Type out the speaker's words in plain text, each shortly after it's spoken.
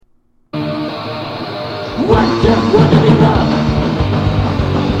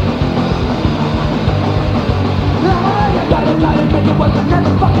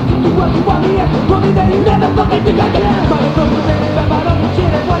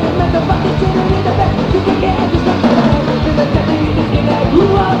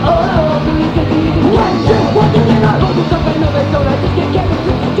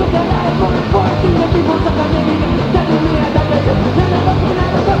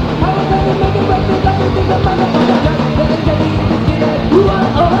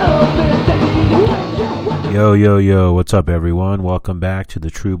Yo, what's up, everyone? Welcome back to the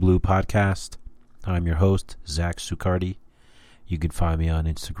True Blue Podcast. I'm your host, Zach Sucardi. You can find me on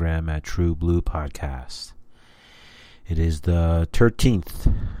Instagram at True Blue Podcast. It is the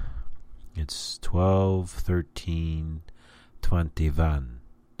 13th. It's 12/13/21.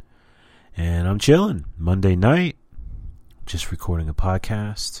 And I'm chilling. Monday night. Just recording a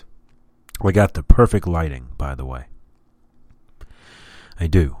podcast. I got the perfect lighting, by the way. I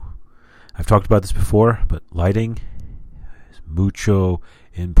do. I've talked about this before, but lighting is mucho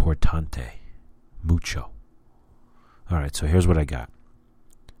importante. Mucho. Alright, so here's what I got.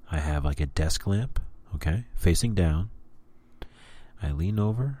 I have like a desk lamp, okay, facing down. I lean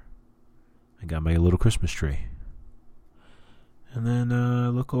over. I got my little Christmas tree. And then I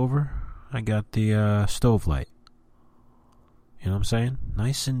look over. I got the stove light. You know what I'm saying?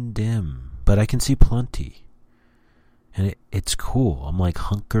 Nice and dim, but I can see plenty. And it's cool. I'm like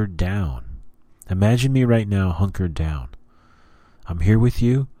hunkered down. Imagine me right now hunkered down. I'm here with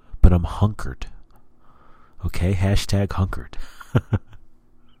you, but I'm hunkered. Okay? Hashtag hunkered.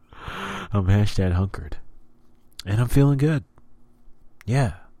 I'm hashtag hunkered. And I'm feeling good.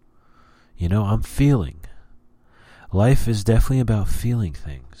 Yeah. You know, I'm feeling. Life is definitely about feeling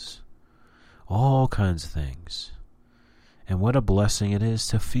things. All kinds of things. And what a blessing it is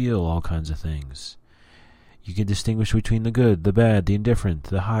to feel all kinds of things. You can distinguish between the good, the bad, the indifferent,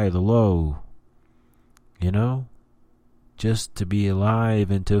 the high, the low. You know? Just to be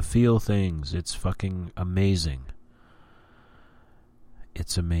alive and to feel things. It's fucking amazing.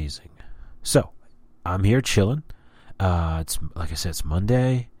 It's amazing. So, I'm here chilling. It's like I said, it's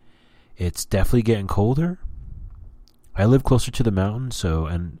Monday. It's definitely getting colder. I live closer to the mountain,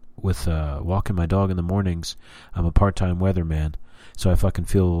 and with walking my dog in the mornings, I'm a part-time weatherman. So I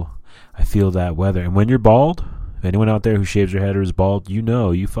feel that weather. And when you're bald, if anyone out there who shaves their head or is bald, you know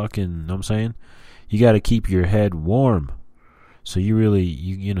what I'm saying? You got to keep your head warm. So you're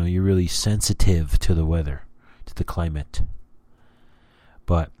really sensitive to the weather, to the climate.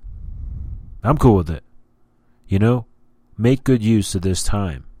 But I'm cool with it. You know, make good use of this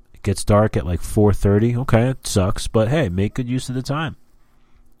time. It gets dark at like 4:30. Okay, it sucks, but hey, make good use of the time.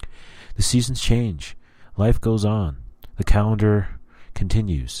 The seasons change. Life goes on. The calendar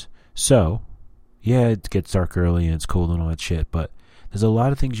continues. So, yeah, it gets dark early and it's cold and all that shit, but there's a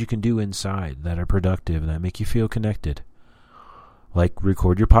lot of things you can do inside that are productive and that make you feel connected. Like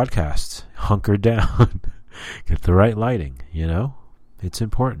record your podcasts, hunker down, get the right lighting, you know? It's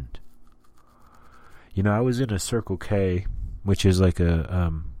important. You know, I was in a Circle K, which is like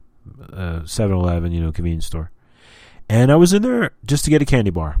a 7-Eleven, convenience store. And I was in there just to get a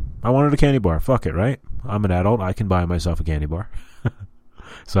candy bar. I wanted a candy bar. Fuck it, right? I'm an adult. I can buy myself a candy bar.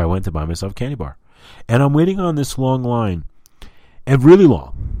 So I went to buy myself a candy bar. And I'm waiting on this long line. And really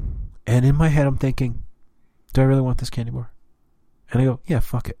long. And in my head, I'm thinking, do I really want this candy bar? And I go, yeah,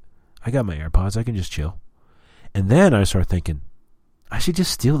 fuck it. I got my AirPods. I can just chill. And then I start thinking, I should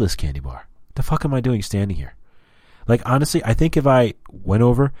just steal this candy bar. The fuck am I doing standing here? Like, honestly, I think if I went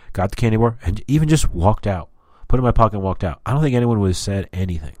over, got the candy bar, and even just walked out, put it in my pocket and walked out, I don't think anyone would have said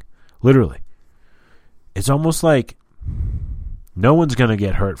anything. Literally. It's almost like no one's going to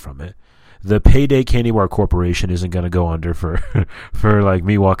get hurt from it. The Payday Candy Bar Corporation isn't going to go under for like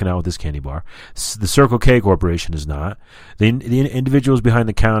me walking out with this candy bar. The Circle K Corporation is not. The individuals behind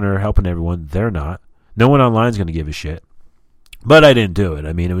the counter helping everyone, they're not. No one online is going to give a shit. But I didn't do it.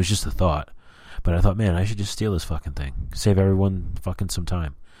 I mean, it was just a thought. But I thought, man, I should just steal this fucking thing. Save everyone fucking some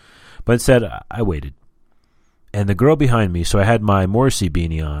time. But instead, I waited. And the girl behind me, so I had my Morrissey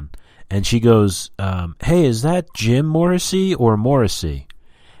beanie on, and she goes, hey, is that Jim Morrissey or Morrissey?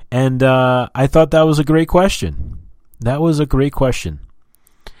 And I thought that was a great question. That was a great question.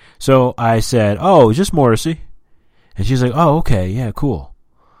 So I said, oh, just Morrissey. And she's like, oh, okay, yeah, cool.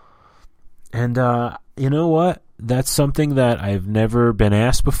 And you know what? That's something that I've never been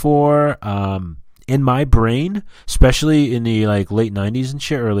asked before. In my brain, especially in the like late 90s and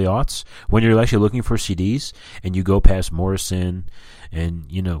shit, early aughts, when you're actually looking for CDs and you go past Morrison and,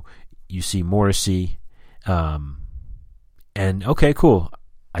 you see Morrissey, and okay, cool.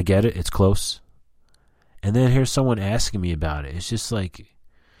 I get it. It's close. And then here's someone asking me about it. It's just like,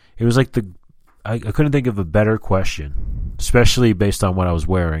 it was like I couldn't think of a better question, especially based on what I was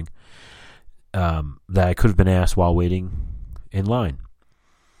wearing, that I could have been asked while waiting in line.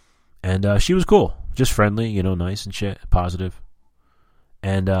 And she was cool, just friendly, nice and shit, positive.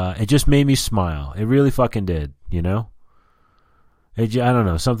 And it just made me smile. It really fucking did, I don't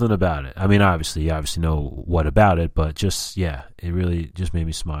know, something about it. I mean, obviously, you know what about it, but just, yeah, it really just made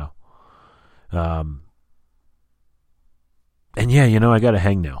me smile. And yeah, I got a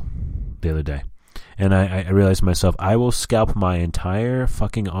hangnail the other day. And I realized to myself, I will scalp my entire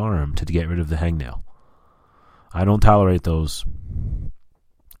fucking arm to get rid of the hangnail. I don't tolerate those.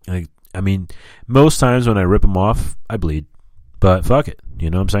 I mean, most times when I rip them off, I bleed. But fuck it, you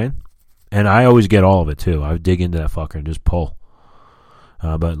know what I'm saying? And I always get all of it, too. I dig into that fucker and just pull.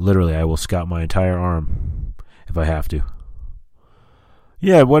 But literally, I will scalp my entire arm if I have to.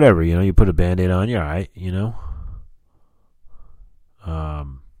 Yeah, whatever, you put a Band-Aid on, you're alright,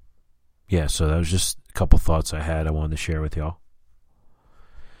 Yeah, so that was just a couple thoughts I had I wanted to share with y'all.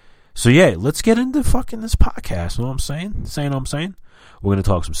 So yeah, let's get into fucking this podcast, you know what I'm saying? Saying what I'm saying? We're going to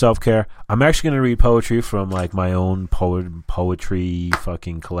talk some self-care. I'm actually going to read poetry from like my own poetry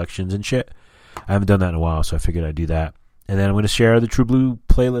fucking collections and shit. I haven't done that in a while, so I figured I'd do that. And then I'm going to share the True Blue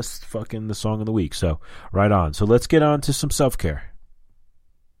playlist, fucking the song of the week. So, right on. So let's get on to some self-care.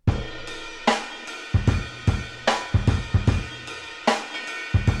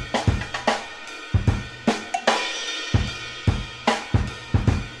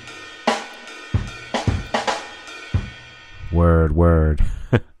 Word.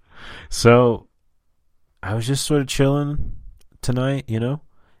 So, I was just sort of chilling tonight,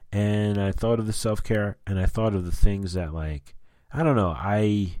 and I thought of the self-care, and I thought of the things that, like, I don't know,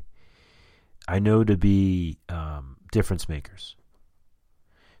 I know to be difference makers.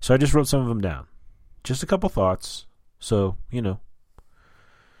 So I just wrote some of them down. Just a couple thoughts. So,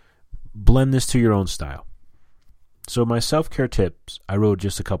 blend this to your own style. So my self-care tips, I wrote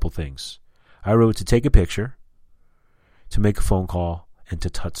just a couple things. I wrote to take a picture, to make a phone call, and to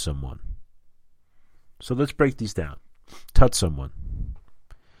touch someone. So let's break these down. Touch someone.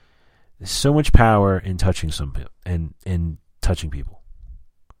 There's so much power in touching and touching people.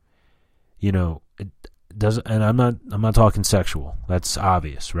 It doesn't, and I'm not talking sexual. That's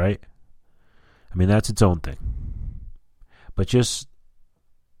obvious, right? I mean, that's its own thing. But just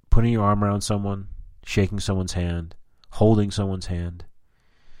putting your arm around someone, shaking someone's hand, holding someone's hand,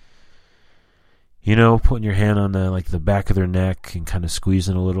 putting your hand on the back of their neck and kind of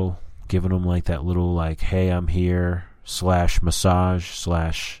squeezing a little, giving them like that little like, hey, I'm here / massage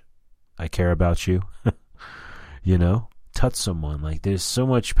 / I care about you. Touch someone. Like, there's so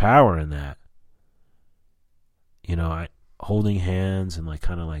much power in that. Holding hands and like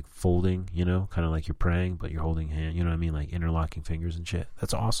kind of like folding, kind of like you're praying, but you're holding hand, you know what I mean? Like interlocking fingers and shit.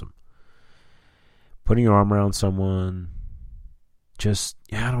 That's awesome. Putting your arm around someone, just,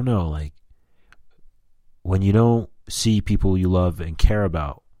 I don't know, like, when you don't see people you love and care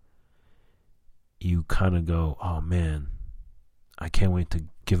about, you kind of go, oh man, I can't wait to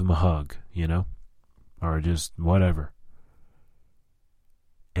give them a hug, or just whatever.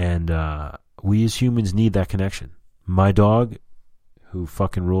 And we as humans need that connection. My dog, who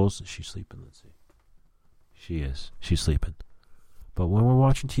fucking rules, she's sleeping, let's see. She's sleeping. But when we're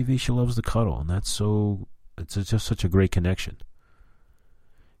watching TV, she loves the cuddle, and it's just such a great connection.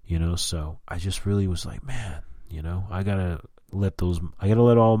 So I just really was like, man, I gotta let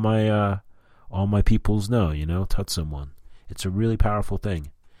all my peoples know, touch someone. It's a really powerful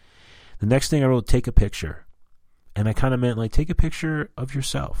thing. The next thing I wrote, take a picture. And I kind of meant like, take a picture of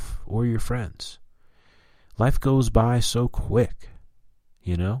yourself or your friends. Life goes by so quick,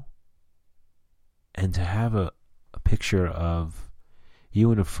 and to have a picture of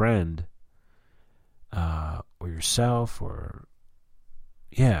you and a friend, or yourself, or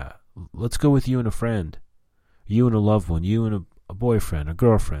let's go with you and a friend, you and a loved one, you and a boyfriend, a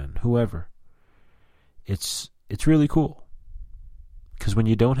girlfriend, whoever. It's really cool, because when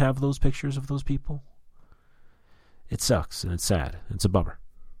you don't have those pictures of those people, it sucks and it's sad. It's a bummer.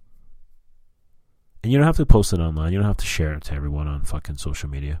 And you don't have to post it online. You don't have to share it to everyone on fucking social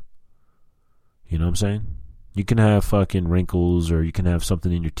media. You know what I'm saying? You can have fucking wrinkles, or you can have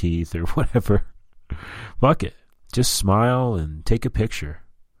something in your teeth, or whatever. Fuck it. Just smile and take a picture.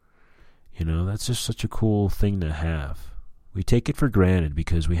 That's just such a cool thing to have. We take it for granted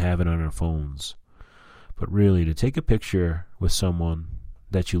because we have it on our phones. But really, to take a picture with someone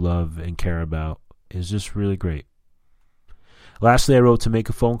that you love and care about is just really great. Lastly, I wrote to make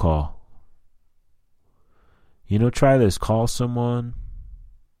a phone call. Try this. Call someone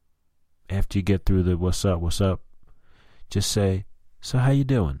after you get through the what's up, just say, so how you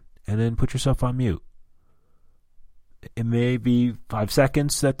doing? And then put yourself on mute. It may be 5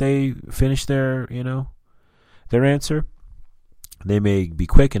 seconds that they finish their answer. They may be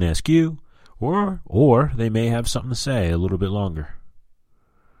quick and ask you, or they may have something to say a little bit longer.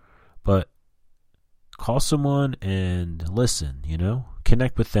 But call someone and listen,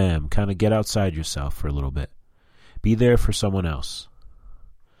 connect with them, kind of get outside yourself for a little bit. Be there for someone else.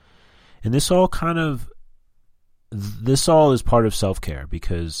 And this all is part of self-care,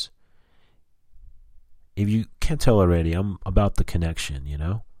 because if you can't tell already, I'm about the connection,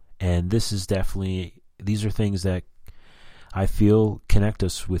 and these are things that I feel connect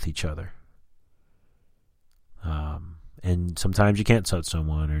us with each other. And sometimes you can't touch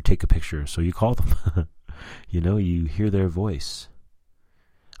someone or take a picture, so you call them. You hear their voice.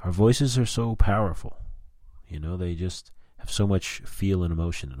 Our voices are so powerful. They just have so much feel and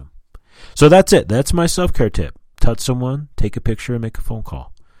emotion in them. So that's it. That's my self-care tip. Touch someone, take a picture, and make a phone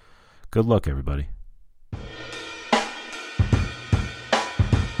call. Good luck, everybody.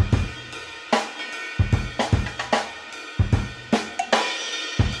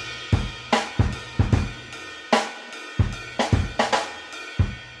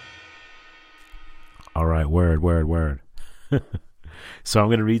 All right, word. So I'm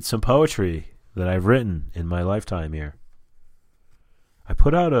going to read some poetry that I've written in my lifetime here. I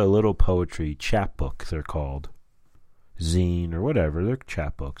put out a little poetry chapbook, they're called. Zine or whatever, they're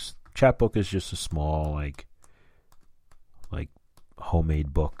chapbooks. Chapbook is just a small, like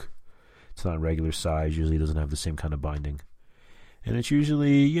homemade book. It's not regular size, usually doesn't have the same kind of binding. And it's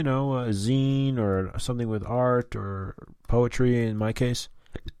usually, a zine or something with art or poetry in my case.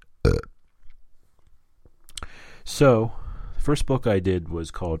 So, the first book I did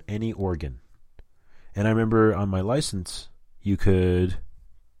was called Any Organ. And I remember on my license, you could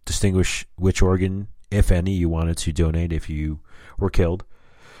distinguish which organ, if any, you wanted to donate if you were killed.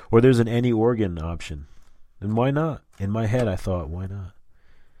 Or there's an any organ option. And why not? In my head, I thought, why not?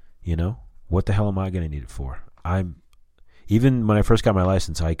 What the hell am I going to need it for? Even when I first got my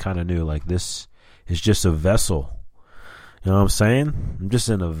license, I kind of knew, this is just a vessel. You know what I'm saying? I'm just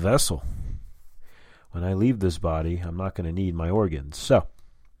in a vessel. When I leave this body, I'm not going to need my organs. So,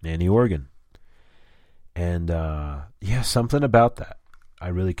 any organ. And, something about that I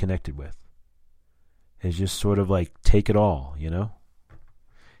really connected with. It's just sort of take it all,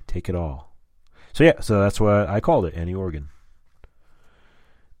 Take it all. So, so that's what I called it, Any Organ.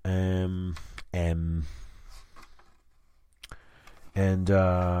 It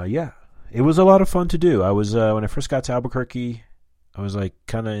was a lot of fun to do. I was, when I first got to Albuquerque, I was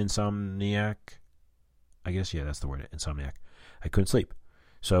kind of insomniac. I guess, that's the word, insomniac. I couldn't sleep.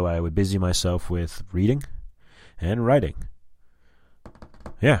 So I would busy myself with reading and writing.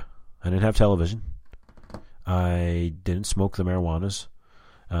 Yeah, I didn't have television. I didn't smoke the marijuanas.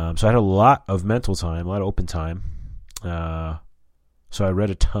 So I had a lot of mental time, a lot of open time. So I read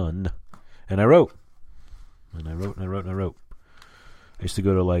a ton. And I wrote. And I wrote. I used to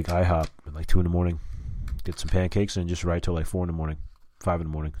go to IHOP at 2 in the morning, get some pancakes, and just write till 4 in the morning, 5 in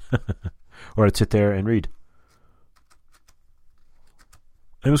the morning. Or I'd sit there and read.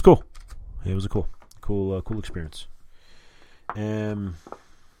 It was cool. It was a cool experience. And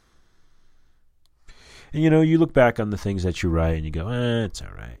you look back on the things that you write and you go, it's all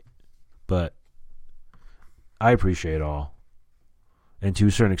right. But I appreciate it all. And to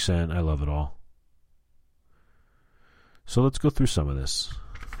a certain extent, I love it all. So let's go through some of this.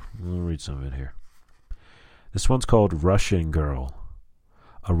 I'll read some of it here. This one's called Russian Girl.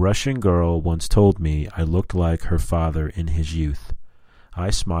 A Russian girl once told me I looked like her father in his youth. I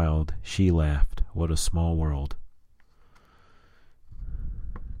smiled. She laughed. What a small world.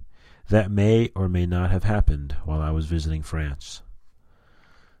 That may or may not have happened while I was visiting France.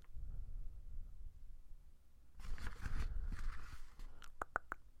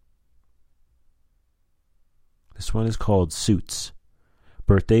 This one is called Suits.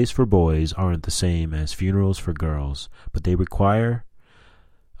 Birthdays for boys aren't the same as funerals for girls, but they require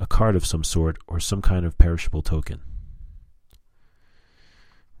a card of some sort or some kind of perishable token.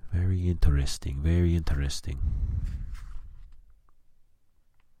 Very interesting, very interesting.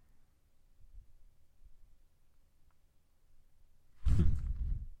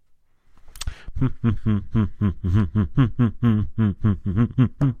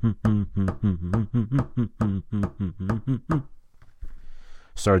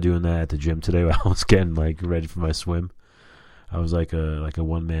 Started doing that at the gym today while I was getting ready for my swim. I was like a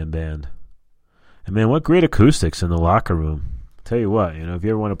one-man band. And man, what great acoustics in the locker room. Tell you what, if you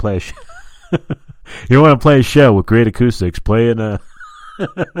ever want to play a show, with great acoustics, play in a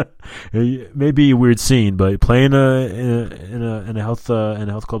It may be a weird scene, but play in a health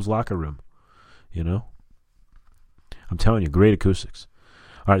club's locker room. You know, I'm telling you, great acoustics.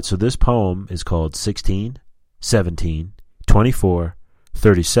 All right, so this poem is called 16, 17, 24,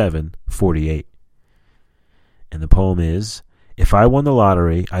 37, 48. And the poem is, if I won the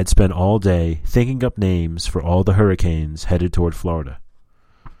lottery, I'd spend all day thinking up names for all the hurricanes headed toward Florida.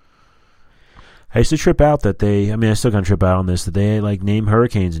 I used to trip out that I still kind of trip out on this, that they like name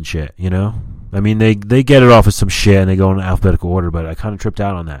hurricanes and shit, you know? I mean, they get it off of some shit and they go in alphabetical order, but I kind of tripped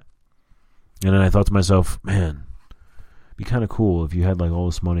out on that. And then I thought to myself, man, it'd be kind of cool if you had like all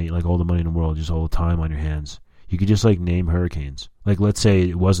this money, like all the money in the world, just all the time on your hands. You could just like name hurricanes. Like, let's say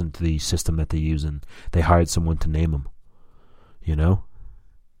it wasn't the system that they use and they hired someone to name them, you know?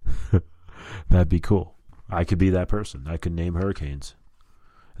 That'd be cool. I could be that person. I could name hurricanes.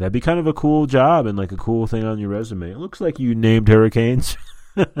 That'd be kind of a cool job and like a cool thing on your resume. It looks like you named hurricanes.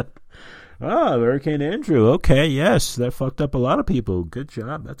 Hurricane Andrew. Okay, yes, that fucked up a lot of people. Good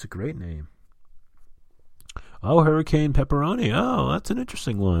job. That's a great name. Oh, Hurricane Pepperoni. Oh, that's an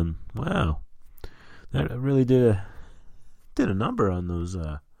interesting one. Wow. That really did a number on those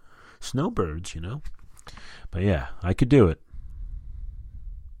snowbirds, you know. But yeah, I could do it.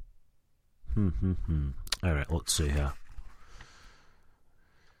 All right, let's see here.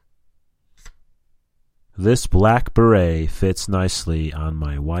 This black beret fits nicely on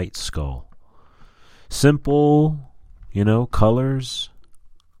my white skull. Simple, you know, colors.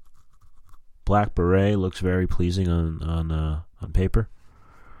 Black beret looks very pleasing on paper.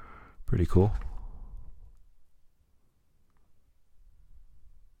 Pretty cool.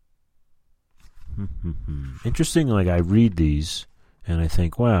 Interesting. Like, I read these and I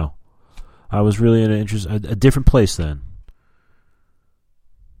think, wow, I was really in a different place then.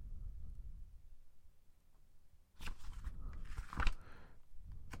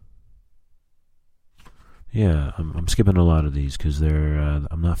 Yeah, I'm skipping a lot of these because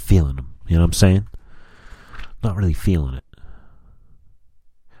I'm not feeling them. You know what I'm saying? Not really feeling it.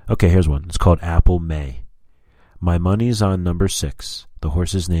 Okay, here's one. It's called Apple May. My money's on number 6. The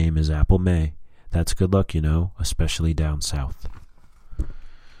horse's name is Apple May. That's good luck, you know, especially down south.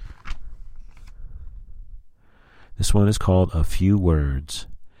 This one is called A Few Words.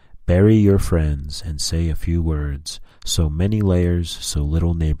 Bury your friends and say a few words. So many layers, so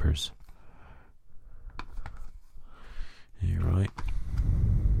little neighbors. You're right.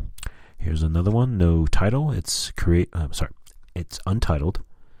 Here's another one. No title. It's untitled,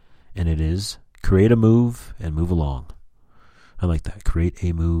 and it is create a move and move along. I like that. Create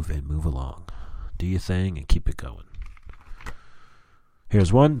a move and move along. Do your thing and keep it going.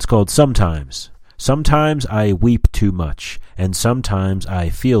 Here's one. It's called Sometimes. Sometimes I weep too much, and sometimes I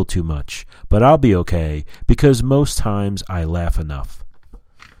feel too much, but I'll be okay because most times I laugh enough.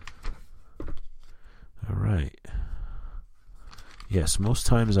 All right. Yes, most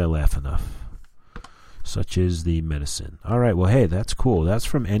times I laugh enough. Such is the medicine. All right, well, hey, that's cool. That's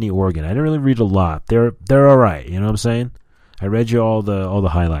from Any Organ. I didn't really read a lot. They're all right. You know what I'm saying? I read you all the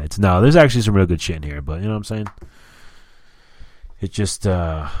highlights. No, there's actually some real good shit in here, but you know what I'm saying? It just,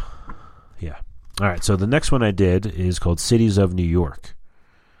 yeah. All right, so the next one I did is called Cities of New York.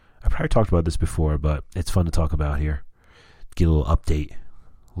 I probably talked about this before, but it's fun to talk about here. Get a little update,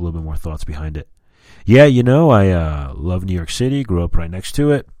 a little bit more thoughts behind it. Yeah, you know, I love New York City, grew up right next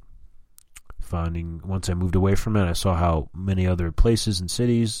to it. Once I moved away from it, I saw how many other places and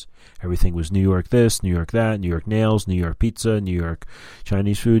cities, everything was New York this, New York that, New York nails, New York pizza, New York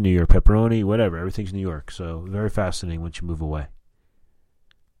Chinese food, New York pepperoni, whatever. Everything's New York. So very fascinating once you move away.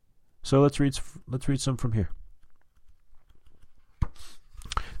 So let's read some from here.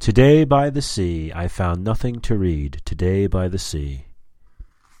 Today by the sea, I found nothing to read. Today by the sea.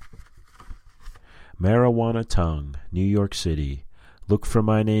 Marijuana Tongue, New York City. Look for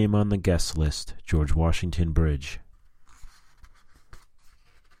my name on the guest list, George Washington Bridge.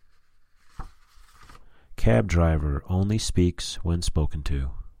 Cab driver only speaks when spoken to.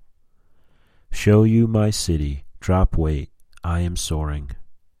 Show you my city, drop weight, I am soaring.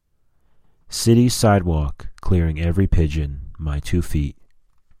 City sidewalk, clearing every pigeon, my 2 feet.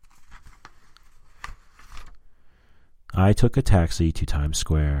 I took a taxi to Times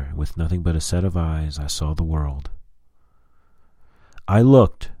Square. With nothing but a set of eyes, I saw the world. I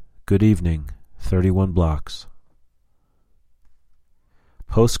looked. Good evening. 31 blocks.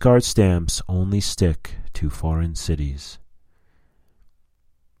 Postcard stamps only stick to foreign cities.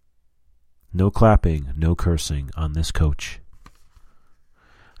 No clapping, no cursing on this coach.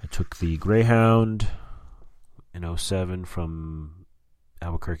 I took the Greyhound in 07 from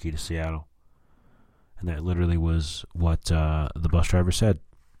Albuquerque to Seattle. And that literally was what the bus driver said.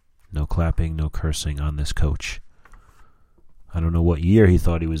 No clapping, no cursing on this coach. I don't know what year he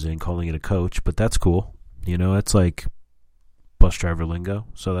thought he was in calling it a coach, but that's cool. You know, it's like bus driver lingo,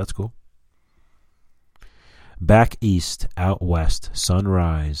 so that's cool. Back east, out west,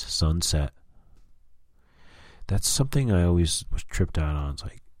 sunrise, sunset. That's something I always was tripped out on. It's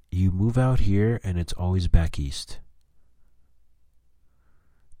like, you move out here and it's always back east.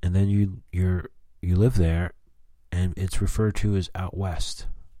 And then you live there and it's referred to as out west.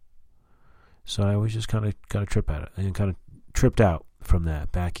 So I always just kind of trip at it and kind of tripped out from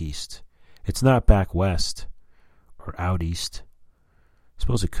that, back east. It's not back west or out east. I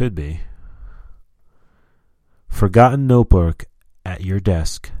suppose it could be. Forgotten notebook at your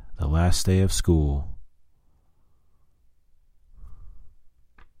desk, the last day of school.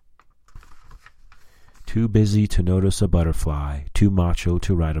 Too busy to notice a butterfly, too macho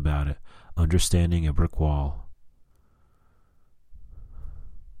to write about it, understanding a brick wall.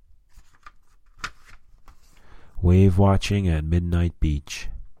 Wave watching at Midnight Beach.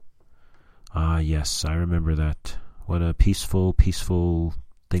 Ah, yes, I remember that. What a peaceful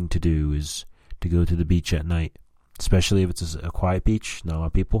thing to do is to go to the beach at night, especially if it's a quiet beach, not a lot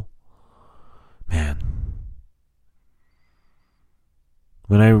of people. Man.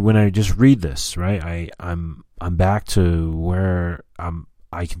 When I just read this, right, I'm back to where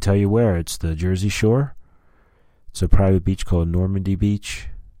I can tell you where. It's the Jersey Shore. It's a private beach called Normandy Beach.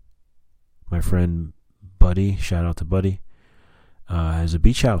 My friend Buddy, shout out to Buddy, has a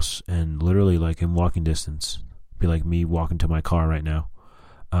beach house, and literally like in walking distance, be like me walking to my car right now.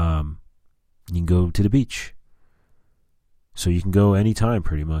 You can go to the beach, so you can go anytime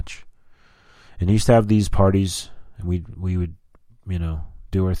pretty much. And he used to have these parties, and we would, you know,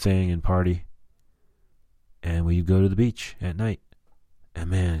 do our thing and party, and we'd go to the beach at night. And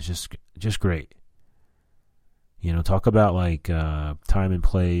man, it's just great. You know, talk about like time and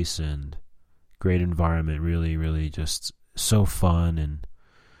place and great environment. Really, really just so fun, and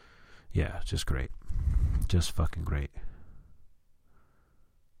yeah, just great. Just fucking great.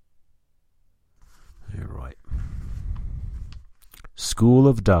 You're right. School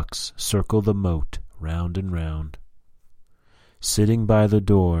of ducks circle the moat round and round. Sitting by the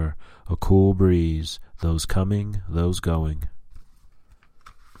door, a cool breeze, those coming, those going.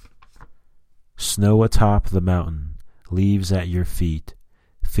 Snow atop the mountain, leaves at your feet,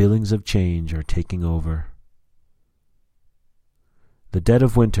 feelings of change are taking over. The dead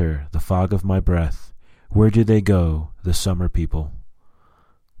of winter, the fog of my breath, where do they go, the summer people?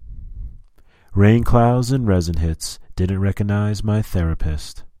 Rain clouds and resin hits, didn't recognize my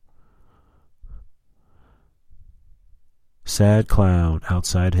therapist. Sad clown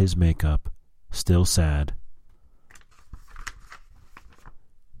outside his makeup, still sad.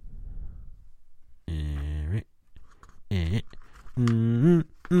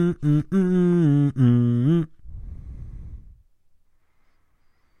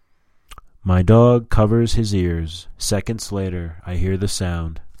 My dog covers his ears. Seconds later, I hear the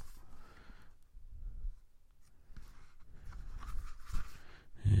sound.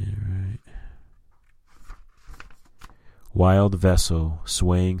 Wild vessel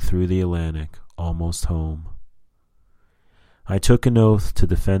swaying through the Atlantic, almost home. I took an oath to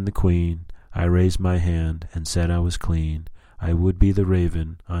defend the queen. I raised my hand and said I was clean. I would be the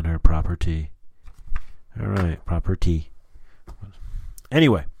raven on her property. All right, property.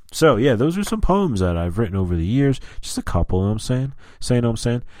 Anyway, so yeah, those are some poems that I've written over the years. Just a couple, you know what I'm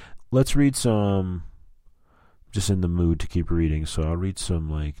saying? Let's read some. Just in the mood to keep reading, so I'll read some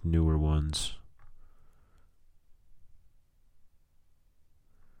like newer ones.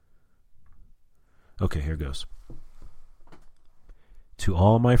 Okay, here goes. To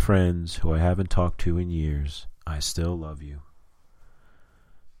all my friends who I haven't talked to in years, I still love you.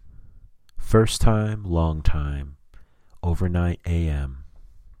 First time, long time, overnight AM.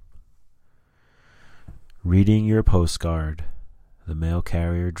 Reading your postcard, the mail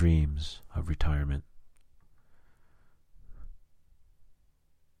carrier dreams of retirement.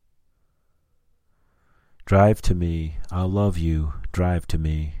 Drive to me, I'll love you, drive to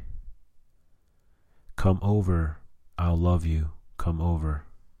me. Come over, I'll love you, come over.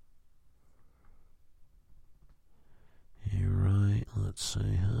 You're right, let's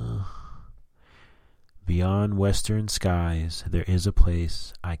see, Beyond western skies, there is a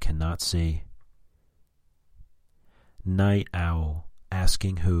place I cannot see. Night owl,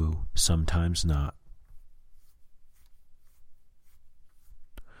 asking who, sometimes not.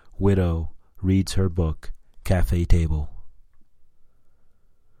 Widow reads her book, cafe table.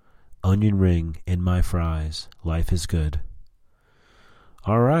 Onion ring in my fries, life is good.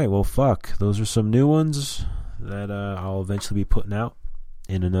 All right, well, fuck. Those are some new ones that I'll eventually be putting out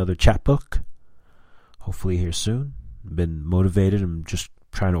in another chapbook. Hopefully here soon. Been motivated. I'm just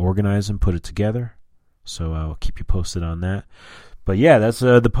trying to organize and put it together. So I'll keep you posted on that. But yeah, that's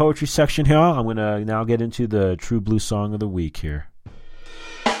the poetry section here. I'm going to now get into the True Blue Song of the Week here.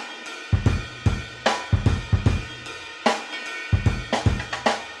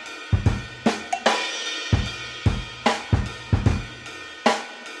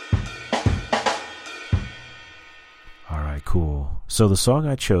 Cool. So the song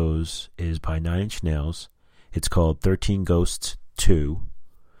I chose is by Nine Inch Nails. It's called 13 Ghosts 2.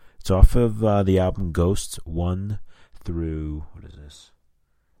 It's off of the album Ghosts 1 through, what is this?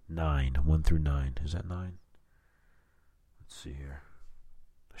 9. 1 through 9. Is that 9? Let's see here.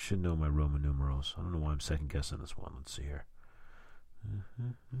 I should know my Roman numerals. I don't know why I'm second guessing this one. Let's see here.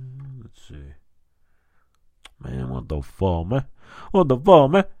 Let's see. Man, what the fuck, man? What the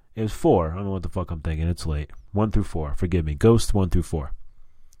fuck, man? It's 4. I don't know what the fuck I'm thinking. It's late. 1 through 4. Forgive me. Ghost 1 through 4.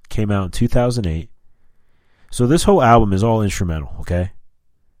 Came out in 2008. So this whole album is all instrumental, okay?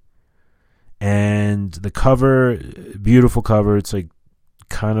 And the cover, beautiful cover. It's like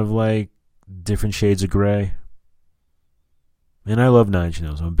kind of like different shades of gray. And I love Nine Inch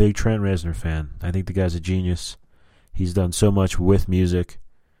Nails. I'm a big Trent Reznor fan. I think the guy's a genius. He's done so much with music.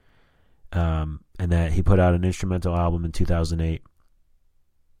 And that he put out an instrumental album in 2008.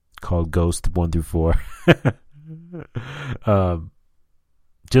 Called Ghost 1 through 4.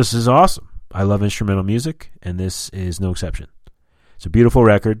 Just as awesome. I love instrumental music, and this is no exception. It's a beautiful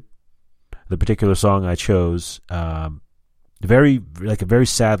record. The particular song I chose, a very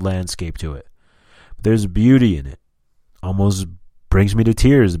sad landscape to it. But there's beauty in it. Almost brings me to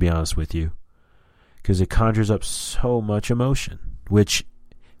tears, to be honest with you, because it conjures up so much emotion, which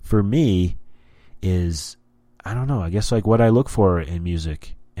for me is, I don't know, I guess like what I look for in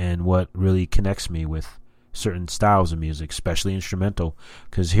music. And what really connects me with certain styles of music, especially instrumental,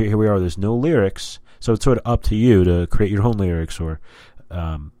 because here we are, there's no lyrics, so it's sort of up to you to create your own lyrics or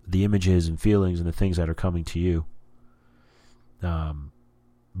the images and feelings and the things that are coming to you.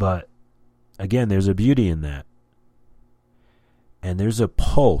 But again, there's a beauty in that. And there's a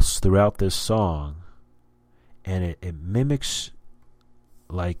pulse throughout this song, and it mimics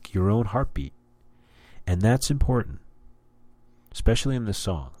like your own heartbeat. And that's important. Especially in this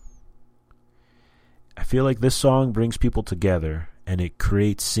song. I feel like this song brings people together and it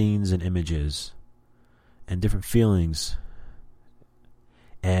creates scenes and images and different feelings.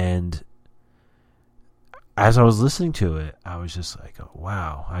 And as I was listening to it, I was just like, oh,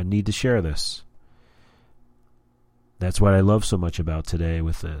 wow, I need to share this. That's what I love so much about today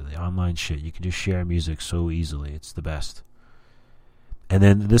with the online shit. You can just share music so easily. It's the best. And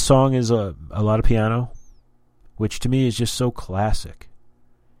then this song is a lot of piano, which to me is just so classic.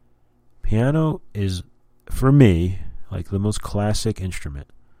 Piano is, for me, like the most classic instrument.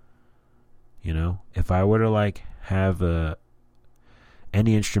 You know, if I were to like have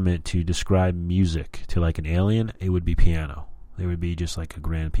any instrument to describe music to like an alien, it would be piano. It would be just like a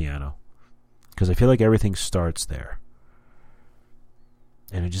grand piano. Because I feel like everything starts there.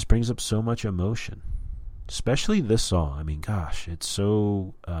 And it just brings up so much emotion. Especially this song. I mean, gosh, it's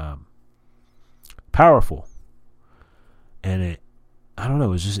so powerful. And I don't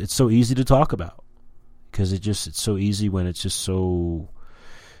know, it's so easy to talk about. Because it's so easy when it's just so,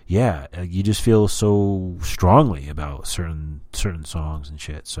 yeah, you just feel so strongly about certain songs and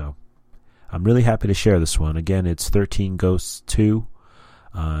shit. So I'm really happy to share this one. Again, it's 13 Ghosts 2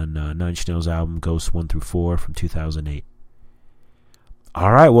 on Nine Inch Nails album Ghosts 1 through 4 from 2008.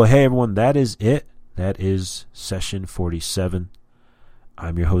 All right, well, hey, everyone, that is it. That is session 47.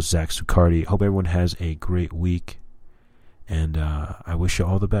 I'm your host, Zach Sucardi. Hope everyone has a great week. And I wish you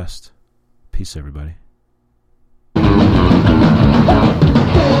all the best. Peace, everybody.